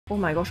Oh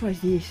my gosh, what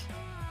is this?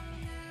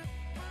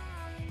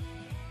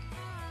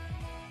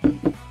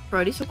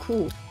 Bro, this is so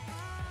cool.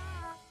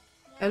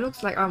 It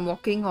looks like I'm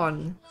walking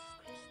on...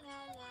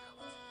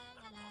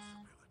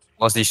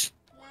 What's this?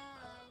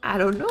 I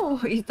don't know.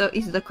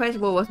 It's the quest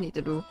what need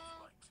to do.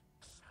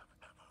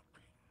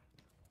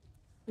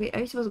 Wait,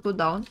 are you supposed to go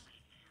down?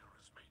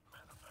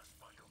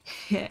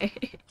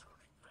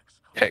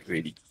 Heck,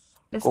 really.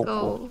 Let's Go.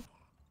 go.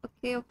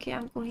 Okay,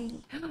 I'm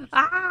going.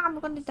 Ah, I'm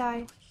gonna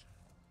die.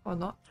 Or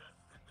not.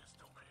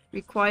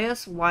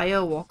 Requires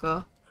wire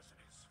walker.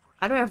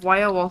 I don't have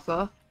wire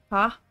walker.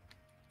 Huh?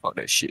 Fuck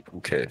that shit,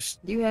 who cares?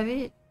 Do you have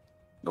it?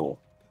 No.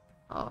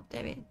 Oh,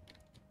 damn it.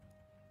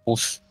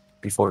 Post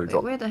before you Wait,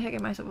 drop. where the heck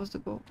am I supposed to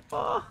go?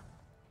 Oh.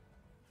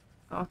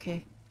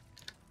 Okay.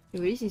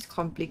 Wait, this is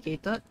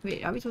complicated.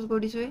 Wait, are we supposed to go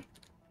this way?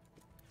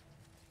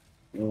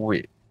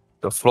 Wait,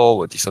 the floor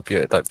will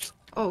disappear at times.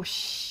 Oh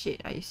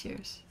shit, are you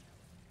serious?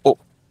 Oh.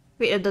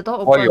 Wait, the door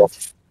opened.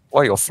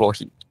 Why your floor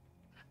hit?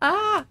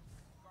 Ah!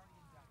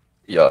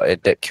 Yeah,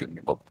 and that killed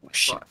me, but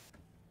bullshit. What?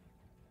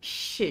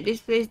 Shit, this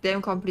place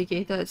damn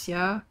complicated,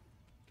 yeah.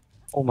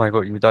 Oh my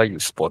god, you die, you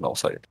spawn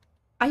outside.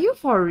 Are you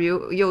for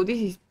real? Yo, this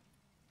is...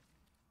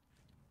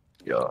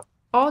 Yeah.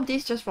 All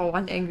this just for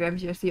 1 engram,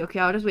 seriously. Okay,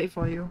 I'll just wait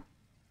for you.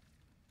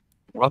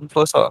 Run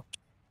first, ah.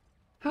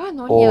 Huh?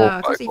 No Oh need lah,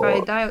 my cause if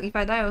god.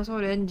 I die also,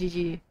 then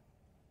GG.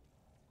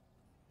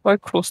 Why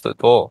close the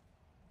door?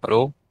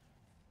 Hello?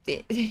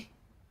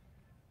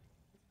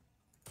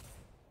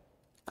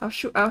 I'll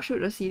shoot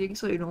the ceiling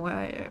so you know where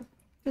I am.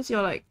 Cause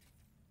you're like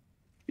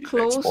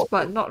close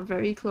but not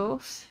very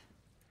close.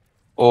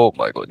 Oh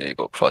my god, then you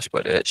got crushed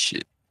by that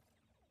shit.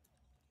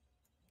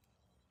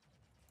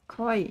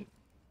 Koi,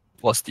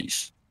 What's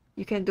this?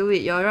 you can do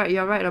it.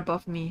 You're right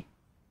above me.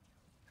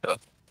 Yeah.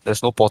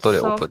 There's no portal that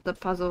Solve open. the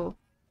puzzle.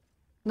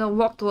 No,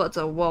 walk towards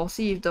a wall.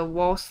 See if the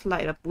wall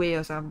slide away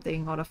or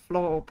something, or the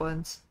floor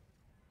opens.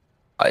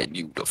 I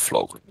knew the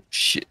floor would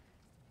shit.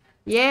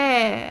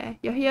 Yeah,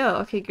 you're here.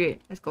 Okay,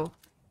 great. Let's go.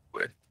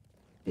 Where?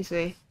 This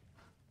way.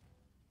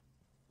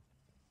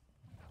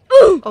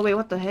 Oh wait,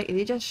 what the heck? Did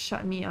it just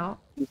shut me out?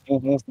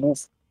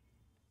 Move.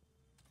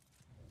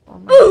 Oh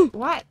my...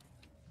 What?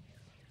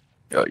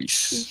 Yeah, He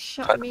it's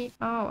shut me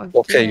out again.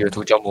 okay, you have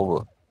to jump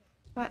over.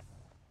 What?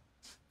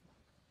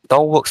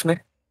 Down works,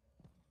 man.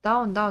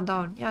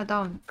 Down. Yeah,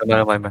 down.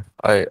 Never mind.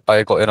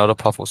 I got another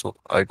path also.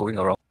 I going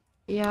around.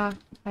 Yeah,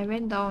 I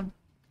went down.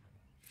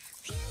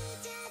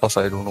 Plus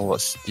I don't know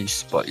what's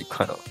this, but it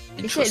kind of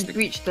It interesting. said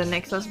breach the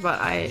nexus, but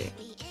I...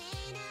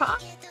 Huh?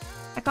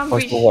 I can't Oh,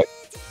 breach. it's no white.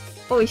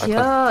 Oh, it's I here.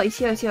 can't-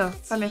 It's here.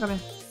 Come here.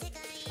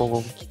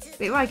 Go.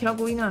 Wait, why I cannot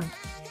go in? Huh?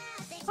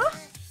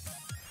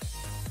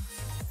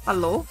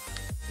 Hello?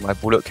 My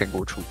bullet can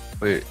go through.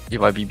 Wait,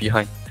 it might be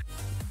behind.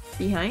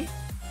 Behind?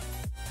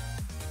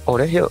 Oh,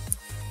 they're here.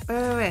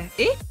 Where?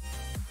 Eh?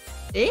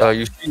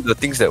 You see the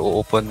things that will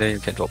open, then you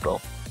can drop down.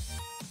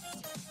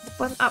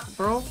 Open up,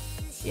 bro.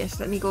 Yes,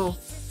 let me go.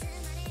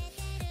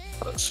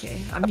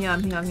 Okay, I'm here.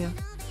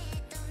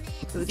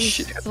 Dude, this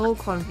Shit. is so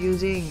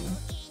confusing.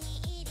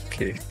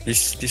 Okay,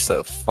 this is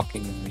a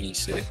fucking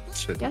maze, eh.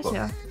 Swear to Yes, God.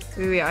 yeah.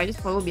 Wait, I just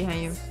follow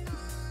behind you.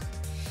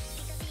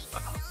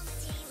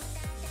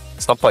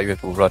 Some part you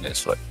have to run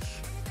as well.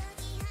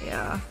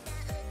 Yeah.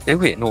 Eh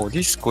wait, no,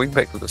 this is going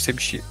back to the same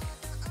shit.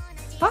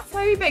 Huh?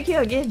 Why are we back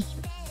here again?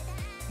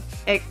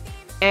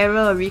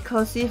 Error,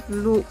 recursive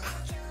loop.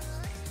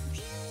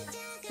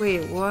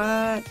 Wait,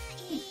 what?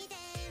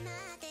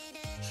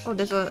 Oh,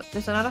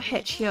 there's another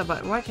hatch here,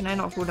 but why can I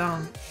not go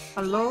down?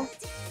 Hello?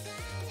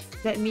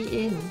 Let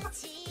me in.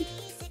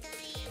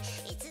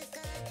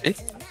 Eh?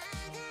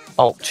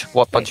 Ouch,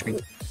 what punched me?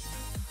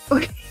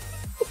 Okay.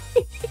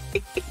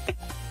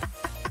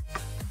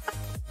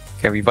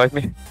 Can revive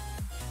me?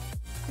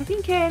 I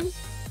think can.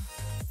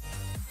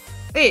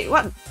 Wait,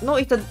 what? No,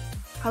 it's the...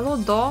 Hello,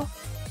 door?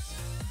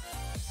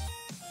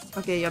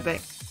 Okay, you're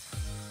back.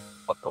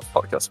 What the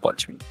fuck just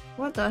punched me?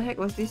 What the heck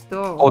was this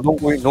door? Oh, don't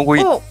go in.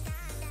 Oh!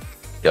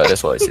 Yeah,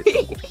 that's what I said.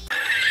 Don't go.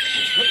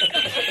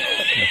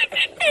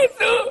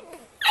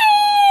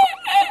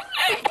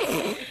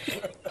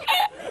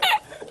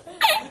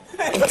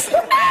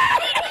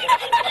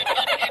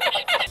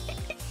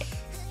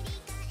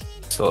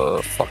 It's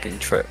a fucking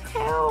trap.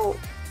 Help!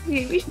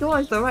 Wait, which door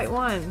is the right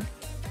one?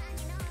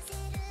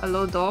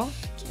 Hello, door?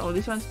 Oh,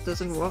 this one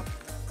doesn't work.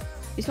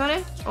 This one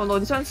eh? Oh no,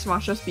 this one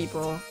smashes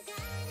people.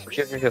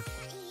 Here.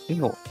 You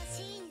know.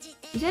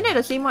 Isn't it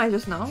the same one as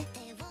just now?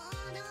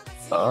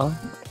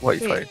 What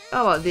if Wait,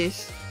 how about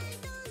this?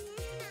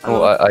 No,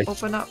 Hello, I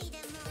open up.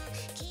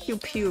 Pew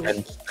pew.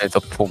 and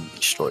the poem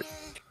destroyed.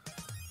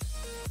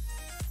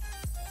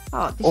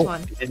 How about this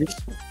one? Is it?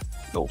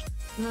 No.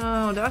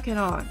 No, that one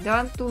cannot.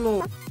 That one too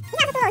low.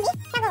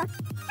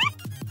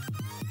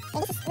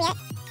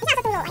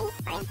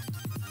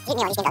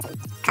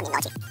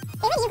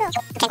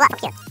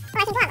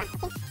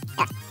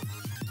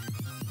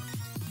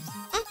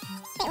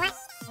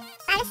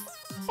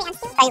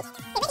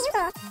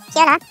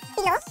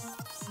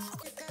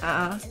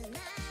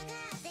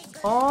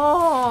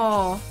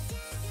 Oh,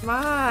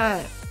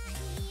 smart.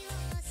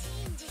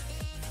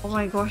 Oh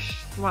my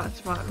gosh, smart,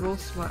 real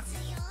smart.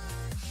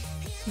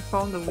 He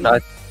found the way. Can I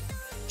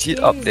see it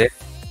up Yay. there?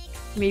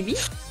 Maybe?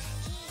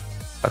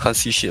 I can't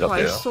see shit up Oh,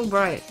 there. it's so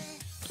bright.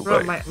 Too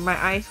Bro, bright. my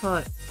eyes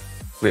hurt.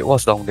 Wait,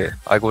 what's down there?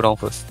 I go down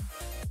first.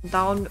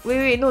 Down.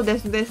 Wait, no,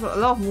 there's a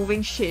lot of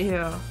moving shit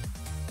here.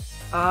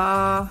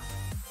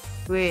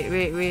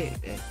 Wait.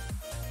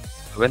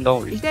 I went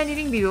down with Is there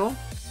anything below?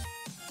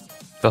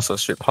 just a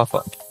straight path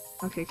up.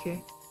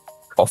 Okay.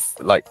 Off,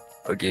 like,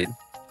 again.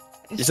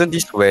 Isn't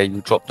this where you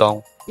drop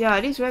down?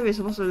 Yeah, this is where we're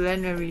supposed to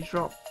land when we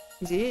drop.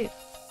 Is it?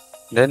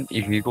 Then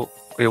if we go...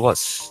 Wait,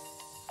 what's...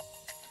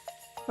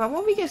 But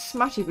won't we get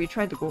smashed if we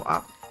try to go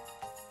up?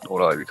 No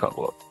lah, we can't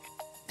go up.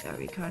 Yeah,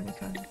 we can't.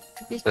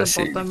 This Let's is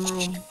see. the bottom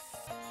room.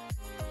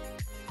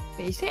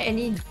 Wait, is there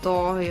any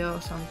door here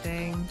or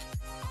something?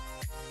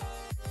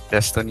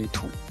 Destiny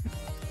 2.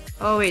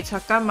 Oh wait,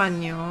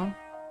 잠깐만요.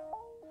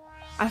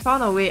 I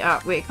found a way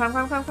up. Wait, come.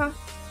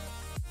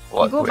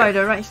 What? You go where? by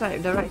the right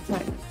side,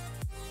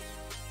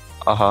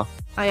 Uh-huh.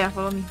 Ah yeah,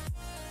 follow me.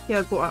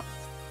 Here, go up.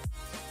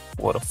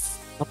 What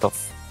the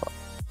f...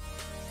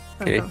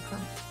 Come, Okay. come.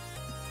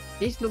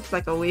 This looks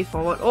like a way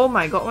forward. Oh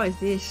my god, what is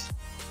this?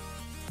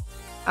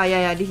 Ah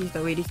yeah, this is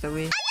the way.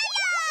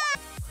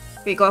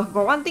 Wait, got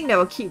one thing that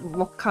will keep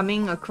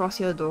coming across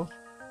here though.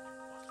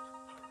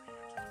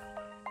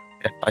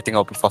 Yeah, I think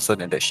I'll be faster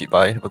than that shit.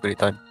 Bye. Have a great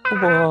time.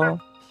 Bye.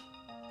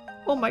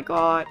 Oh my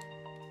god.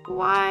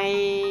 Why?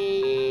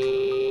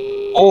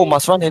 Oh,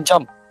 must run and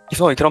jump. If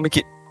not, you cannot make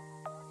it.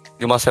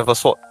 You must have a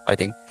sword, I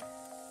think.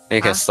 Then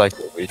you can slide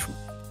your way through.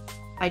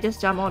 I just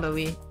jump all the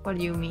way. What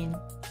do you mean?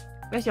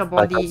 Where's your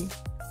body?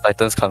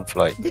 Titans can't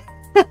fly.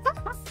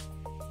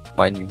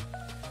 Mind you.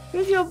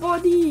 Where's your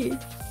body?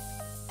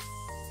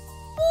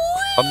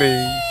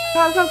 Coming.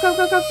 Come.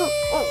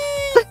 Oh.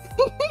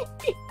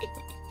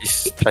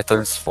 These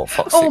Titans, for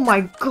fuck's Oh sake.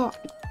 my god.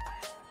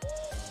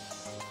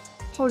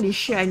 Holy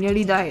shit, I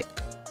nearly died.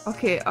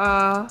 Okay,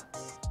 where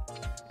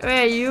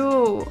are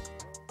you?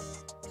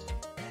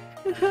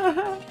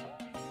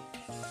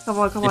 Come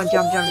on,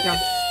 jump.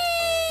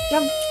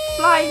 Jump,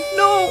 fly,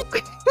 no!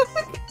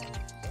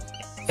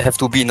 They have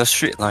to be in a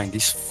straight line,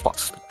 these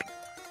fucks.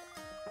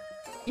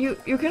 You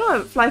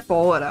cannot fly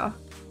forward,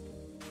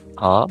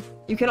 Huh?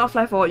 You cannot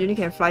fly forward, you only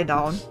can fly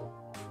down.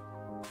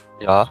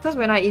 Yeah. Because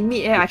when I in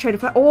mid-air, I try to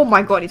fly. Oh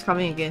my god, it's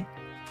coming again.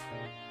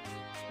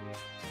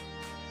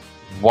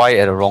 Why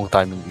at the wrong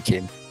timing we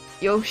came?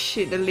 Yo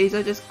shit, the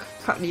laser just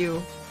cut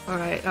you.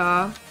 Alright,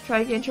 try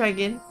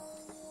again.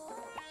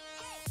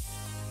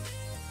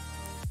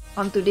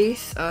 On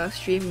today's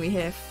stream, we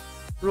have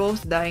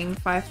Rose dying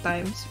 5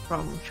 times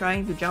from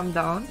trying to jump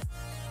down.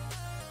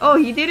 Oh,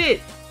 he did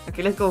it!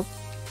 Okay, let's go.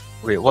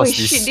 Wait, what's Wait,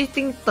 this? shit, this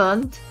thing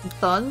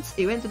turns.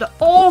 It went to the.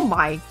 Oh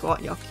my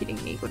god, you're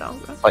kidding me. Go down.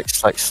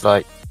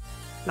 Slide.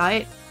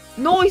 Slide?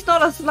 No, it's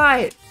not a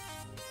slide!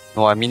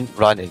 No, I mean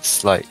run and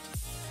slide.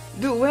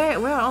 Dude, where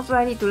on earth do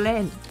I need to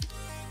land?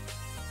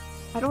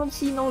 I don't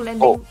see no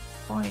landing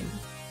point.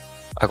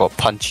 I got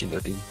punched in the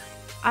thing.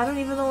 I don't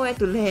even know where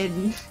to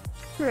land.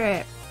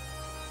 Crap.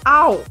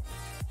 Ow!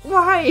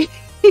 Why?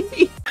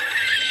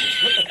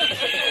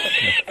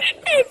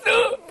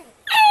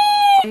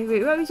 Hey,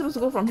 wait, where are we supposed to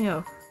go from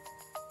here?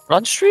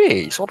 Run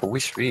straight! It's all the way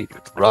straight. You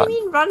have to What run. do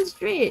you mean run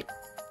straight?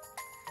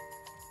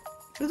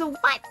 There's a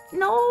what?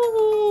 No!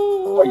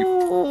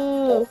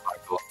 Oh my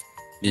god.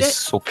 It's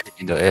so pain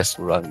in the ass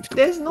to run with.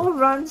 There's no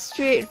run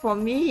straight for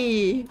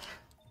me.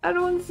 I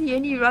don't see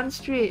any run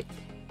straight.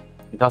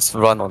 Just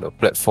run on the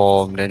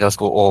platform, then just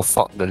go, oh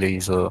fuck the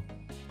laser.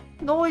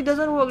 No, it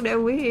doesn't work that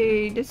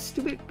way. This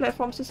stupid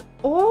platform says,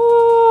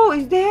 oh,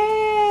 it's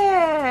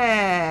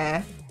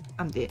there.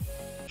 I'm dead.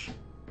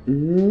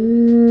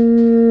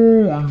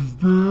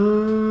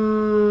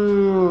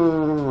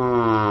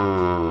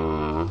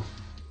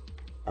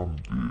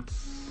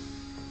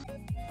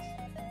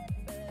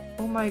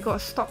 Oh my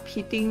god, stop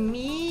hitting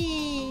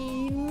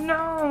me.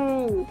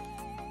 No.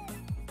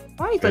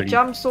 Why is the Really?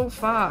 jump so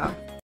far?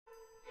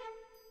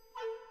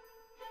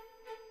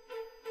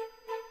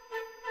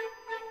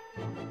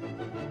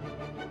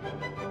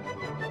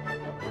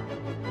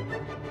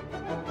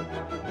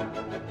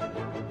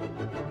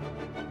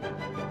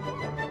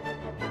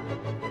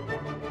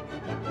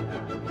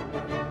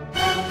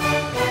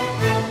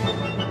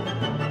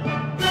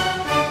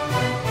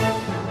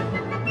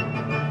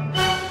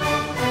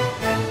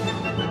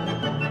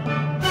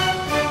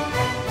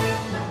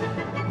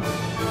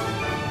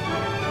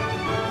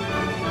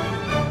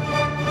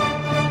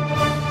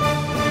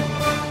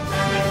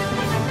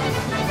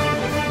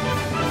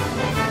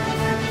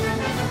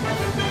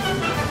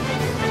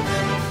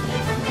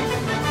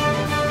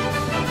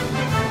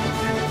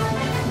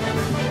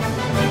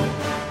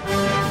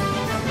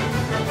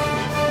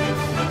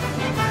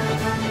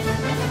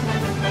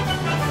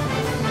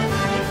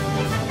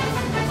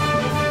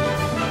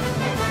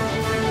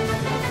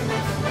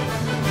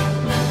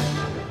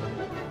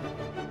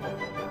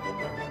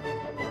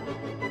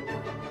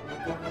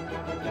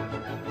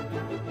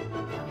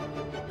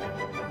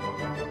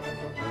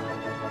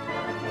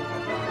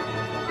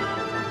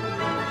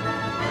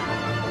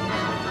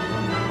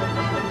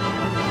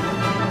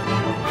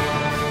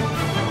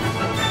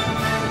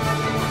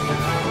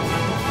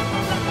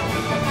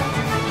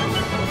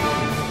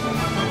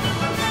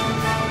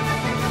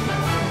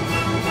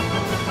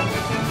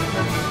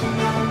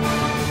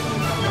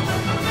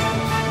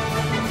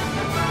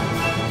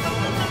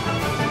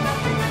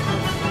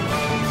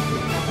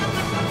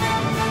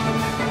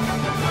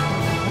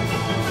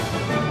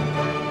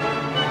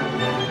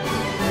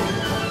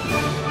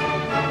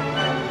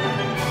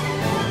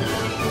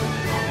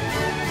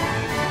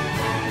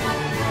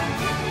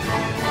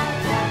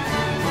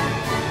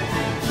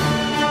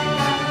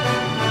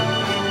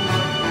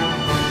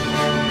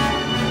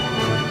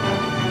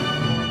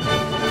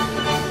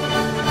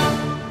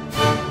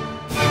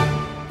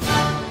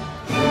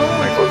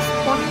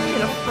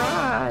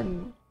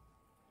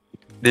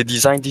 they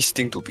designed this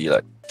thing to be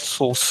like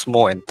so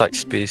small and tight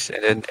space,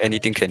 and then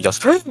anything can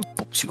just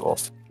poops you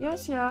off.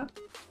 Yes, yeah.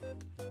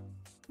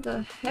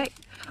 The heck?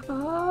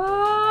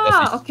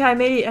 Ah! Okay, I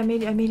made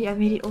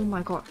it. Oh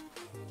my god.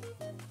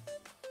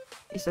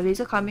 Is the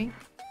laser coming?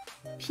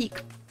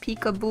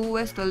 Peekaboo,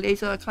 where's the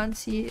laser? I can't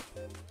see it.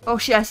 Oh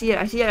shit, I see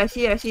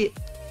it.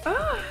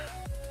 Ah!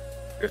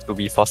 You have to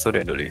be faster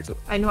than the laser.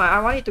 I know, I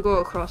want it to go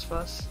across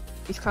first.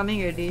 It's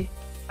coming already.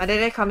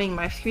 They're coming.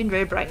 My screen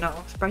very bright now.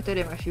 It's brighter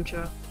than my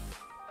future.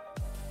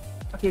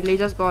 Okay,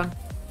 laser's gone.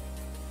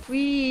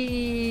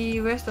 Whee!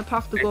 Where's the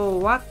path to go?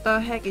 What the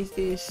heck is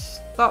this?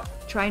 Stop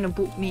trying to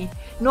boot me.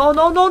 No!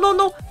 Let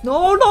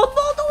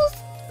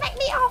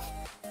me off!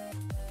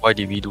 Why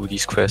did we do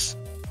this quest?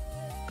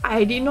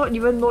 I did not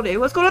even know that it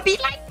was gonna be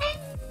like that!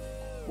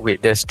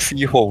 Wait, there's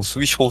 3 holes.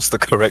 Which hole's the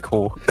correct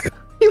hole?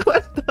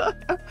 What the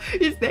hell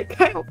is that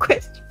kind of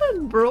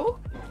question, bro?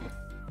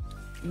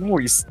 No,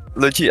 it's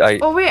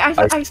legit. Oh wait,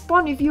 I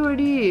spawned with you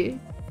already.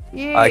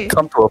 Yay. I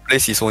come to a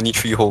place, it's only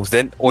 3 holes.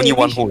 Then only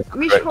one hole is the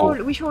correct hole.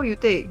 Which hole you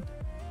take?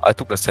 I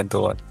took the center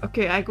one.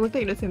 Okay, I go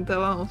take the center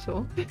one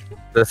also.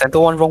 The center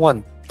one, wrong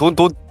one. Don't.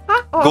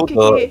 Huh? Oh,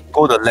 okay.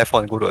 Go the left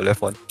one. Go to the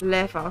left one.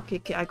 Left,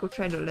 okay. I go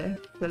try the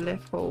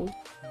left hole.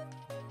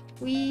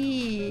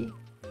 Wee.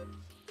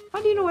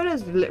 How do you know whether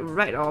it's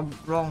right or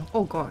wrong?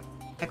 Oh god,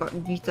 I got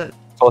deleted.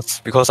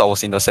 Because I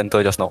was in the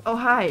center just now. Oh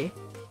hi.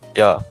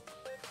 Yeah.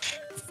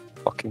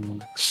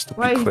 Fucking stupid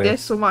Why is quest. there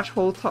so much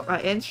whole talk? I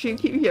end stream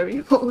keep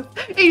hearing holes.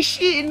 Hey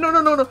shit! No.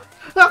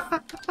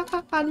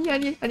 Honey. No,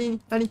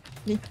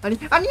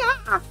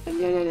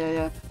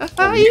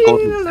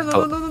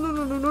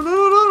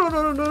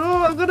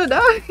 I'm gonna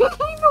die.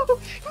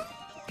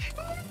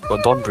 Got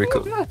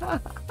Dawnbreaker.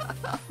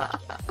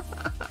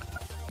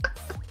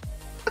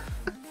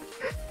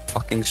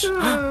 Fucking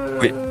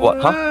wait,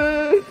 what? Huh?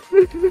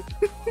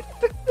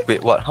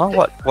 Wait, what? Huh?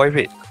 What? Why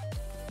wait?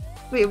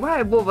 Wait, why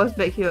are both of us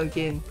back here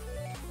again?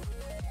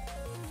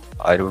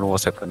 I don't know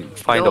what's happening.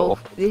 Find Yo, out.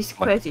 this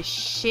quest is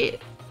shit.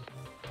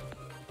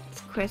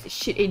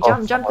 Hey,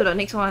 jump to the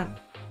next one.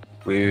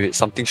 Wait,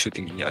 something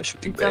shooting me. Yeah,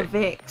 shooting It's a back.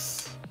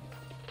 Vex.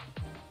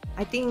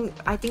 I think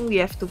we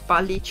have to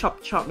partly chop.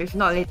 If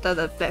not, later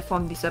the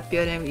platform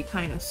disappear, then we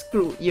kind of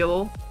screwed,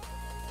 yo.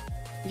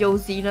 Yo,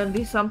 Xenon,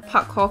 this some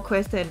parkour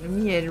quest and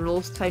me and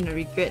Rose kind of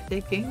regret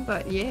taking,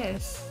 but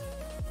yes.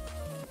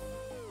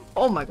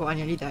 Oh my god, I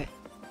nearly died.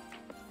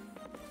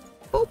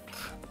 Boop.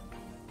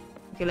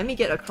 Okay, let me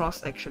get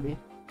across actually.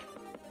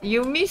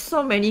 You missed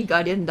so many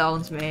Guardian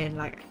Downs, man.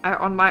 Like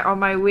on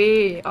my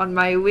way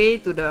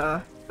to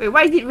the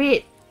why is it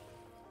red?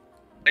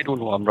 I don't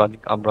know. I'm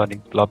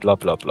running. Blah blah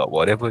blah blah.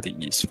 Whatever it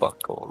is,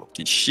 fuck all of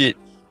this shit.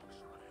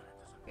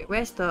 Wait,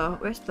 where's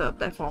the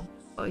platform?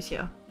 Oh, it's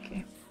here.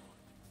 Okay.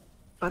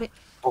 Got it.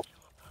 Oh,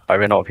 I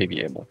ran out of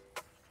heavy ammo.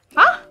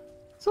 Huh?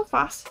 So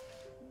fast?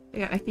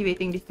 Okay, I'm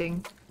activating this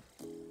thing.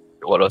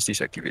 What does this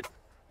activate?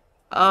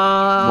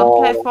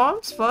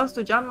 Platforms for us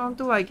to jump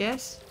onto, I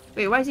guess.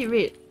 Wait, why is it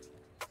red?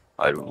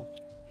 I don't know.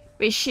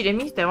 Wait, shit, that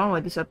means that one will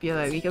disappear.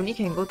 Like, we only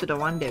can go to the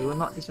one that will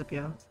not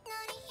disappear.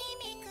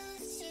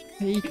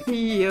 Hey,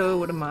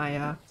 what am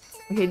I?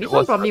 Okay, this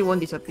one probably won't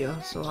disappear,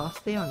 so I'll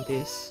stay on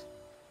this.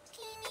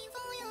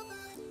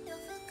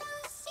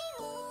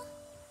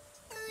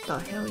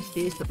 What the hell is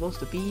this supposed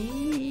to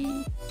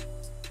be?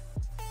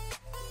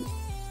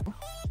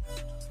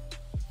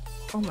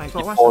 Oh my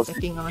god, what's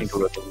attacking us?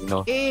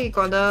 Hey,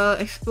 got the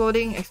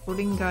exploding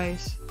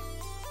guys.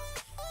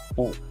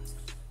 Oh.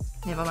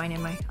 Never mind.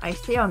 I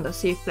stay on the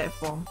safe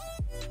platform.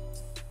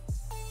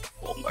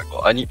 Oh my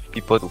god, I need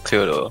people to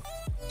clear the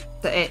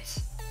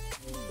ads.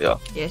 Yeah.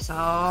 Yes,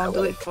 I'll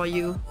do it for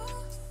you.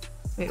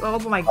 Wait, oh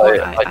my god.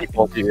 I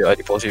deposit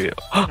it.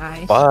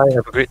 Nice. Bye,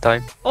 have a great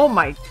time. Oh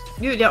my,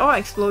 dude, they're all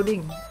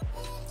exploding.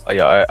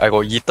 Yeah, I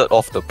got yeeted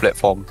off the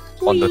platform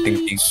on the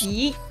thing.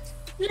 Yeet.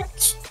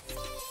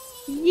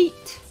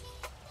 Yeet.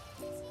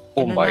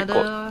 Oh and my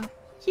god.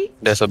 Yeet.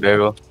 There's a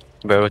barrier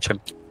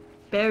champ.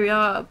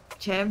 Barrier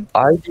champ.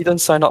 I didn't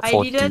sign up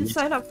for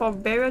sign up for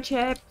barrier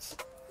champs.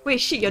 Wait,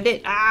 shit, you're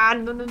dead. Ah,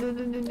 no,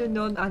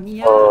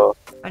 Ania.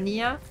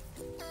 Ania.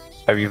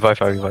 I revive.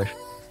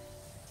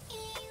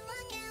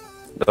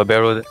 The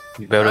barrel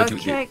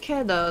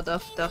Care the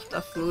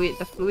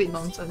fluid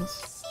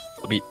nonsense.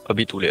 A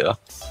bit too late lah.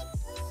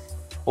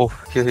 Oh,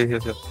 here.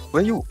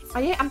 Where are you?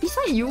 I'm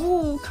beside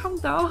you. Calm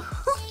down.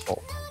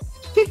 Oh.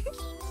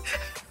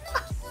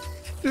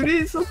 Dude,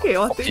 it's so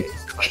chaotic.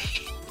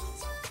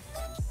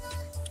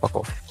 Fuck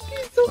off.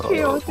 It's so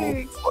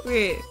chaotic.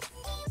 Wait.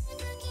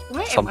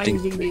 Why am I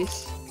using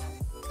this?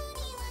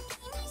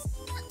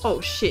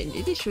 Oh shit,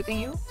 is it shooting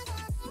you?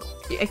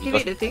 You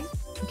activate the thing?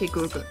 Okay,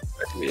 good.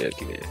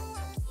 Activate.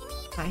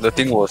 Nice, the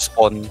thing will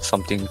spawn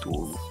something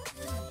to...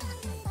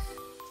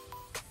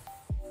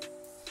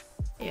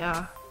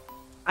 Yeah.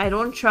 I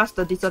don't trust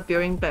the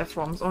disappearing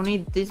platforms.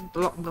 Only these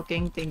block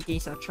looking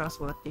thingies are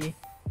trustworthy.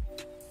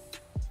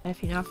 I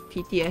have enough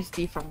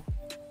PTSD from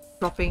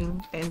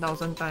dropping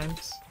 10,000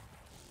 times.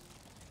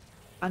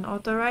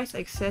 Unauthorized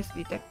access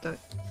detected.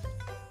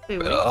 Wait,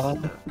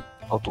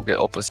 how to get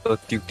opposite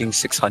tilting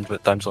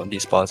 600 times on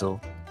this puzzle.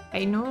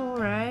 I know,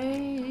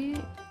 right?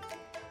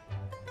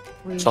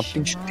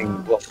 Something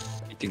shooting was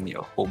hitting me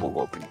a hobo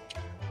goblin.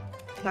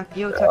 Let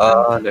me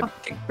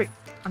think. Frick.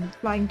 I'm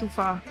flying too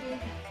far.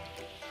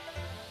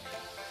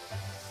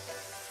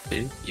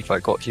 Okay, if I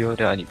got here,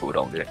 then I need to go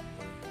down there.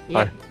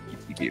 Yeah.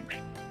 Easy game.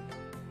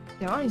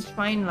 That one is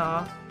fine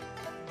lah.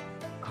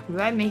 Will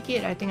I make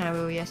it? I think I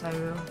will. Yes, I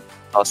will.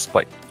 Last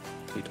spike.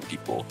 Need to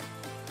depot.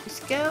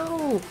 Let's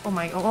go! Oh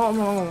my god.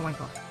 Oh my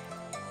god.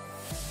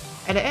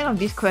 At the end of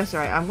this quest,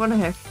 right, I'm gonna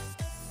have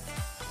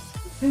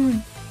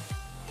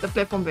the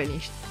platform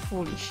vanished.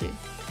 Holy shit.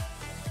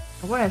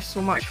 I'm gonna have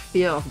so much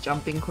fear of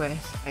jumping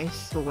quests. I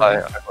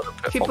swear. I got the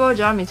platform. Triple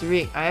jump is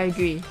rigged. I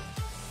agree.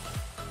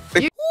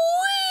 Wait.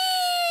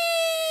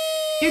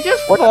 You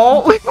just What?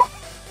 fall.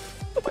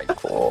 Oh my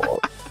god.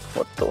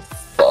 What the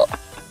fuck?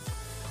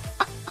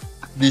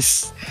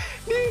 This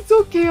This is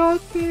so is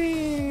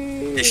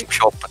chaotic.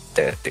 pure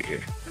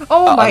pathetic.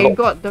 Oh my unlock.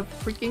 god, the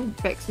freaking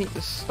bags need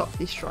to stop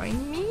destroying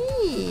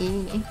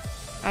me.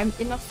 I'm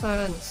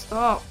innocent.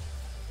 Stop.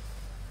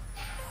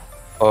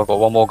 Got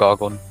one more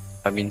Gargon.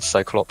 I mean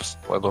Cyclops.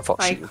 Whatever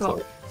fuck shit you call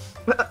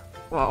Cyclops. it.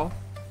 Wow.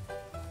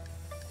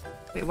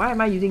 Wait, why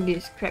am I using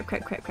this? Crap.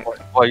 Why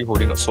are you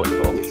holding a sword in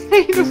your arm?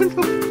 I don't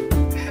know.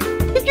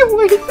 You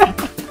wait that.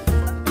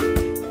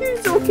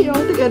 It's so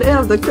chaotic at the end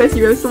of the quest.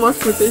 You have so much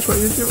footage on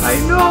YouTube. I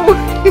know.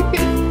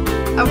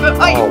 I'm gonna.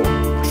 Wow.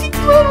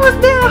 When was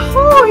there?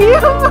 Oh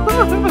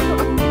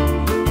yeah.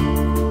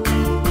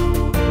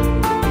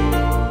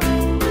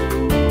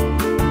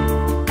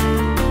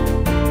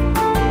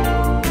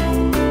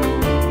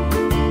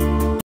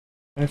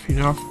 I have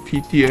enough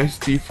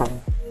PTSD from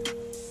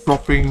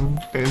dropping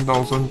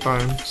 10,000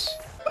 times.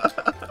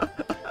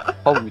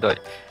 How did I?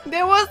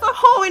 There was a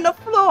hole in the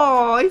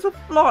floor. It's a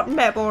flawed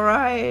map,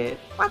 alright.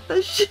 What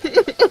the shit?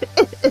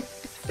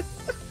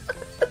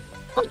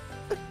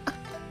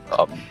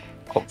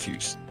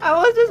 Confused. I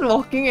was just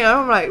walking and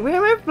I'm like, where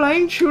am I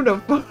flying through the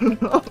floor?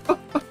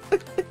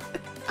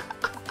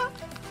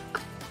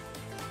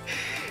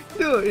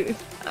 Dude,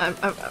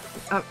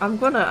 I'm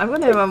gonna have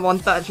a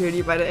montage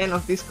really by the end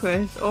of this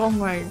quest. Oh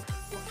my,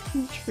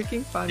 it's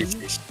freaking funny. This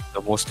is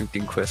the most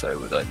tilting quest I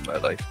ever done in my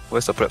life.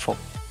 Where's the platform?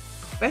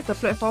 Where's the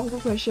platform?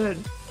 Good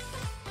question.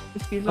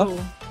 It's below.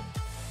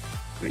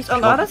 Wait, It's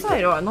on the other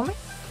side, or no?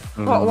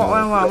 Walk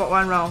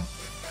one round.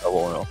 I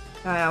walk around.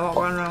 Yeah, walk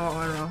one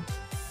round.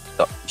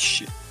 That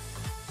shit.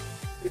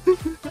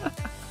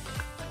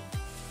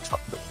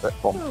 Fuck the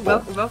platform.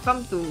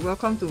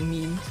 Welcome to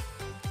memes.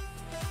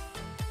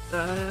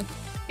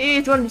 Hey,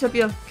 it's gonna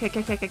disappear. Okay.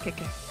 Like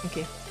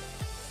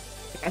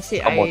I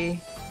said, Come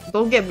I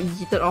don't get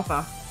yeeted off.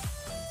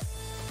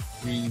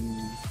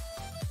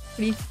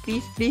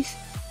 Please.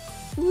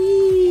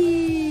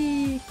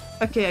 Whee!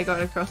 Okay, I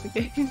got across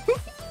again.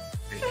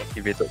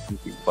 Activated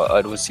thinking, but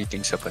I don't see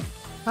things happening.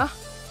 Huh?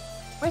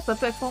 Where's the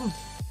platform?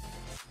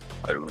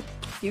 I don't know.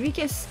 Did we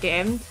get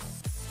scammed?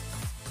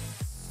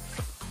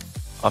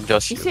 I'm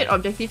just He here. said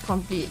objective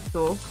complete,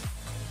 so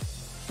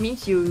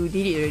means you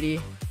did it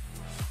already.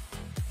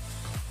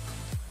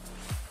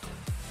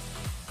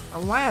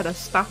 Why are the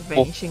stuff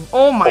vanishing?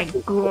 Oh my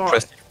god!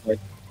 Press this guy.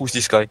 Who's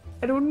this guy?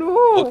 I don't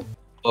know.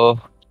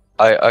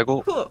 I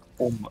go. Huh.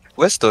 Oh my.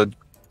 Where's the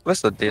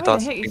data? Why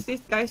the heck is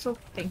this guy so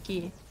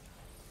tanky?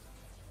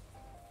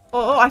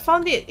 Oh, I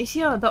found it. It's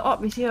here. The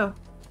orb is here.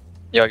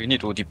 Yeah, you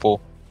need to depot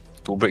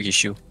to break his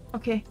shield.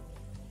 Okay.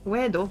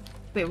 Where though?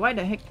 Wait, why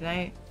the heck did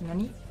I...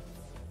 Nani?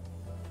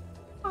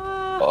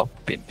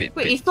 Pin.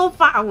 Wait, it's so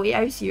far away.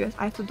 Are you serious?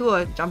 I have to do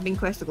a jumping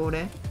quest to go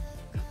there.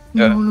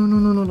 Yeah.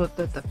 No. The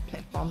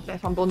platform.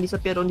 Don't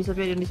disappear. No.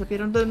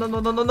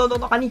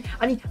 Honey.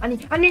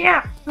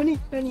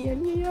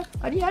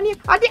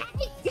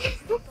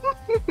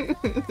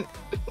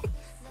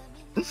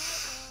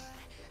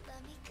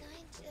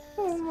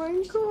 Oh my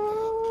god.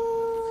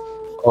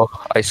 Oh,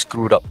 I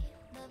screwed up.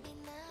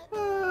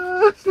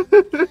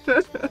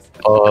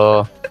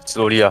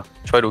 Slowly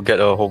try to get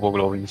a hobo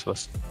glowings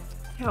first.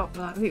 Help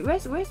lah. Wait,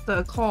 where's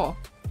the core?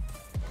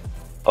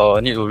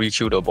 Need to reach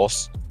the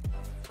boss.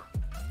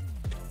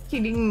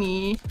 Kidding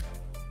me?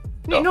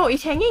 Wait, Yeah. no,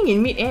 it's hanging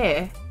in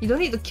mid-air. You don't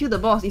need to kill the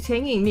boss, it's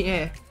hanging in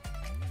mid-air.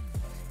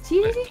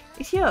 See?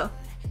 It's here.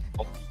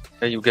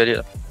 Okay, you get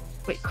it.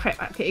 Wait, crap.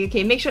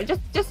 Okay, make sure,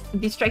 just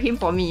distract him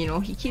for me, you know.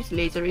 He keeps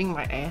lasering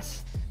my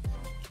ass.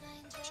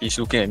 He's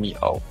looking at me.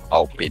 Ow,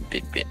 pain.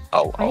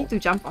 Ow. I need to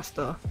jump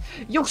faster.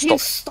 Yo, Stop.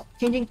 stop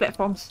changing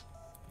platforms.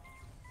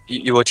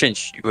 You will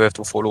change. You have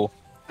to follow.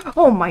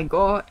 Oh my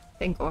god.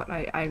 Thank god,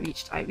 I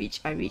reached.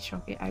 Okay, I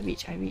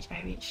reached.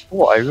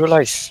 Oh, I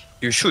realized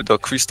you shoot the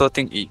crystal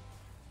thing in.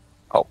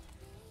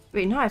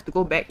 Wait, now I have to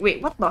go back.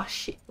 Wait, what the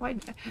shit? Why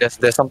did I...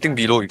 There's something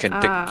below you can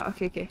take.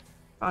 Okay.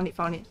 Found it.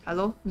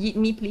 Hello? Yeet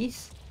me,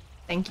 please.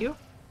 Thank you.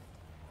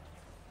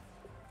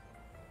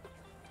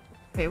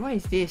 Wait, what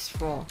is this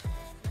for?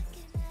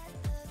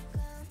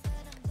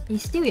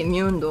 He's still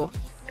immune though.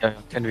 Yeah,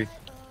 can we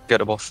get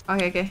the boss?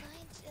 Okay.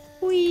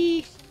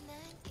 Whee!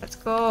 Let's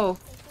go.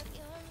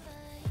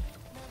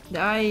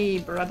 Die,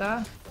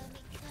 brother.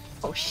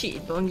 Oh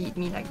shit, don't eat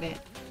me like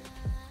that.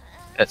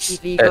 That's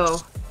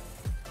Illegal.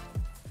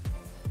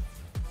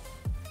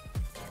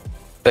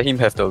 Let him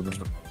have the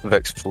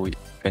Vex fluid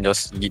and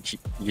just yeet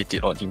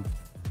it on him.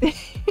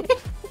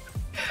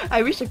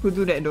 I wish I could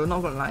do that though,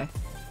 not gonna lie.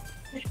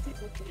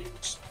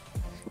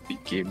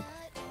 Big game.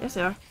 Yes,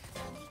 yeah.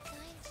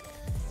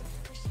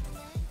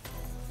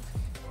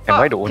 Am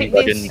I the only take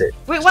guardian this. that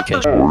Wait, what can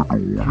the?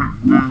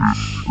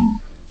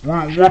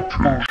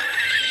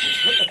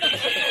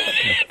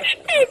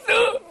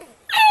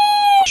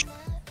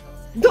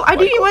 Dude, I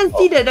didn't even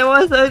see that there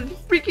was a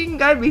freaking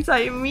guy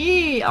beside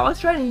me. I was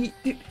trying to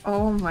hit.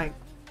 Oh my.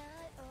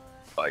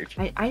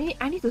 5? I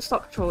need to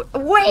stop throwing.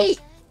 Wait!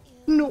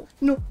 No.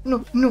 You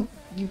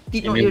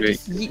did not. You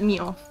just yeet me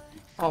off.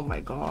 Oh my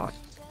god.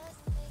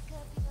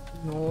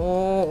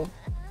 No.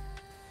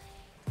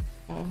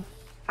 Oh.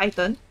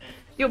 Titan.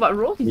 Yo, but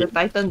Rose is a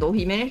Titan though.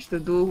 He managed to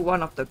do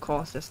one of the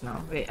cores just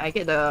now. Wait, I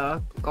get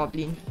the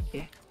Goblin.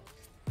 Okay.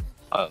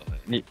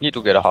 Need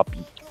to get a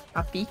Harpy.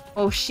 Happy?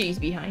 Oh shit, he's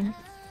behind.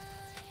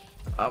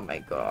 Oh my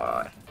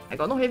god. I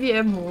got no heavy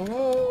ammo.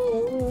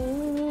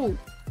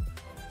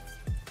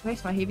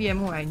 Where's my heavy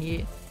ammo? I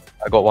need it.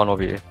 I got one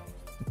of it.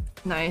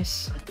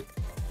 Nice.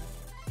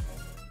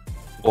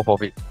 Both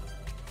of it.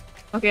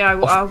 Okay,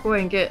 I'll go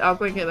and get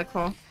the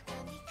core.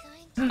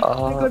 I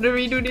gotta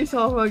redo this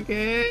all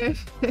again.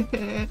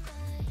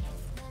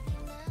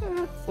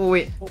 Oh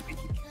wait.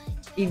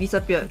 It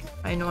disappeared.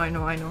 I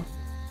know.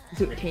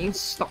 Dude, can you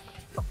stop?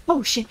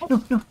 Oh shit! No.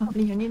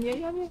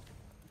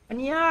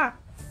 Ania!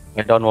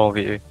 I done one of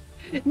it.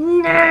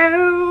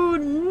 No!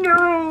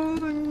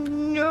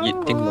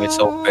 Eating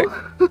myself back.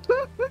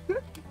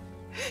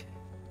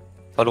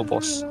 Hello,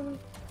 boss.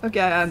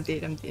 Okay, I'm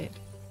dead.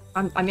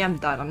 I'm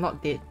done. I'm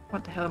not dead.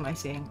 What the hell am I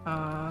saying?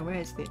 Where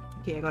is it?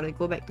 Okay, I gotta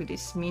go back to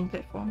this main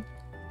platform.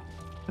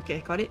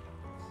 Okay, got it.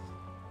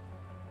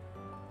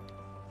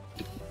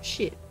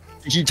 Shit.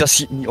 He just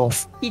hit me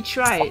off. He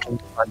tried.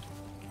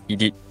 He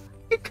did.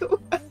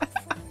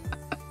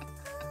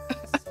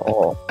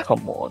 Oh,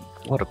 come on.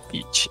 What a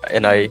bitch.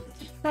 And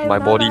my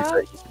body is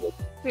like...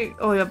 Wait,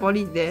 oh, your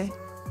body's there.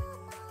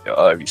 Yeah,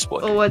 I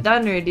respawned. Oh, we're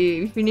done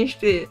already. We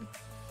finished it.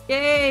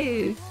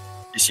 Yay!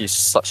 This is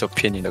such a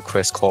pain in the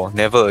quest core.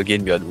 Never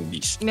again we are doing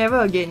this.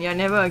 Never again, yeah,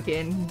 never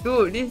again.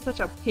 Dude, this is such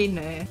a pain,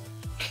 eh?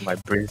 My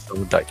brain so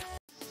died.